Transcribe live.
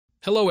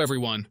Hello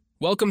everyone,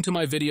 welcome to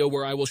my video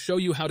where I will show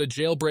you how to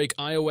jailbreak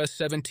iOS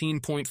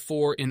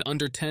 17.4 in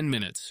under 10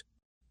 minutes.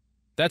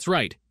 That's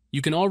right,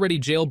 you can already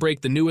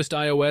jailbreak the newest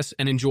iOS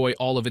and enjoy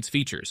all of its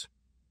features.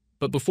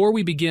 But before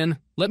we begin,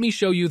 let me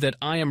show you that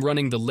I am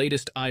running the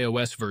latest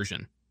iOS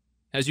version.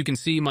 As you can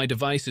see, my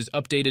device is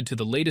updated to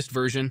the latest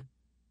version,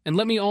 and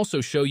let me also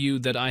show you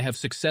that I have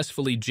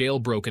successfully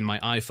jailbroken my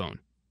iPhone.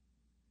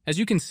 As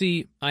you can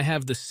see, I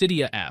have the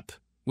Cydia app,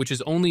 which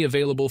is only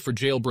available for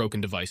jailbroken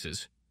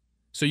devices.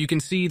 So you can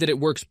see that it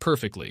works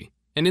perfectly,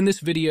 and in this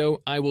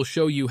video, I will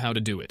show you how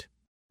to do it.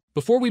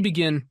 Before we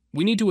begin,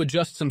 we need to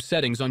adjust some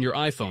settings on your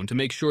iPhone to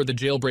make sure the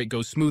jailbreak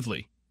goes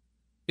smoothly.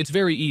 It's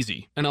very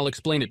easy, and I'll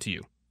explain it to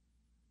you.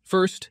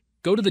 First,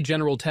 go to the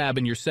General tab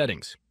in your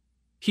settings.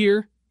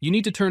 Here, you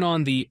need to turn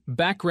on the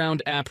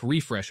Background App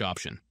Refresh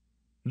option.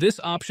 This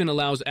option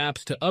allows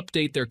apps to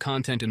update their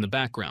content in the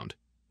background,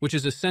 which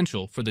is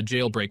essential for the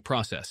jailbreak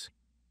process.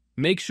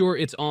 Make sure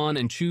it's on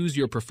and choose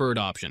your preferred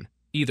option,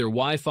 either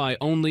Wi-Fi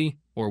only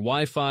or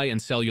Wi-Fi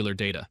and cellular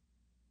data.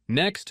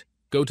 Next,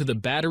 go to the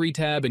Battery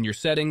tab in your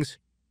settings.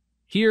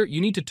 Here,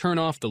 you need to turn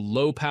off the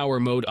low power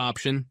mode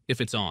option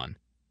if it's on.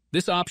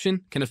 This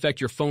option can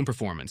affect your phone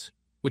performance,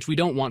 which we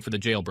don't want for the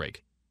jailbreak.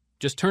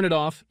 Just turn it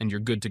off and you're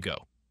good to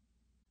go.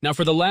 Now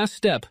for the last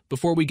step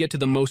before we get to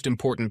the most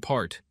important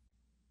part.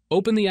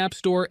 Open the App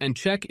Store and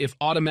check if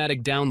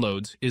Automatic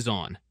Downloads is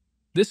on.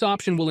 This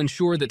option will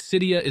ensure that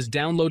Cydia is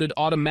downloaded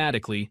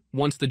automatically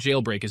once the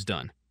jailbreak is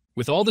done.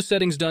 With all the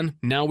settings done,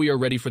 now we are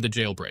ready for the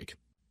jailbreak.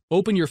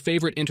 Open your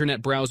favorite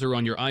internet browser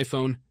on your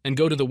iPhone and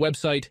go to the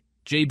website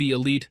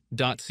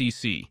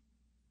jbelite.cc.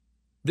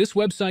 This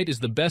website is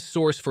the best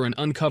source for an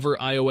Uncover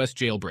iOS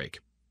jailbreak.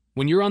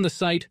 When you're on the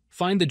site,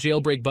 find the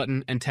jailbreak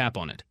button and tap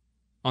on it.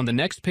 On the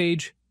next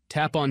page,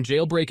 tap on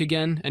Jailbreak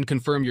again and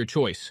confirm your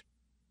choice.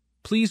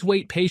 Please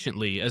wait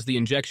patiently as the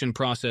injection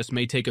process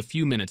may take a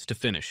few minutes to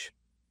finish.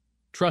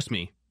 Trust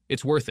me,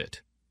 it's worth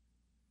it.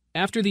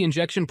 After the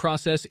injection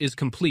process is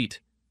complete,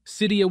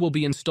 Cydia will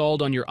be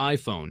installed on your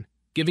iPhone,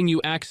 giving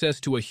you access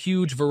to a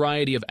huge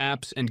variety of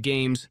apps and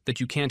games that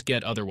you can't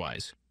get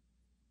otherwise.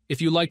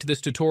 If you liked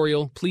this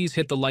tutorial, please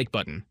hit the like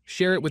button,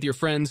 share it with your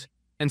friends,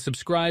 and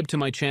subscribe to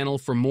my channel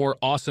for more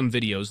awesome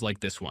videos like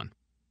this one.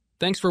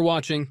 Thanks for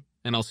watching,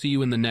 and I'll see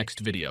you in the next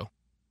video.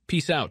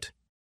 Peace out.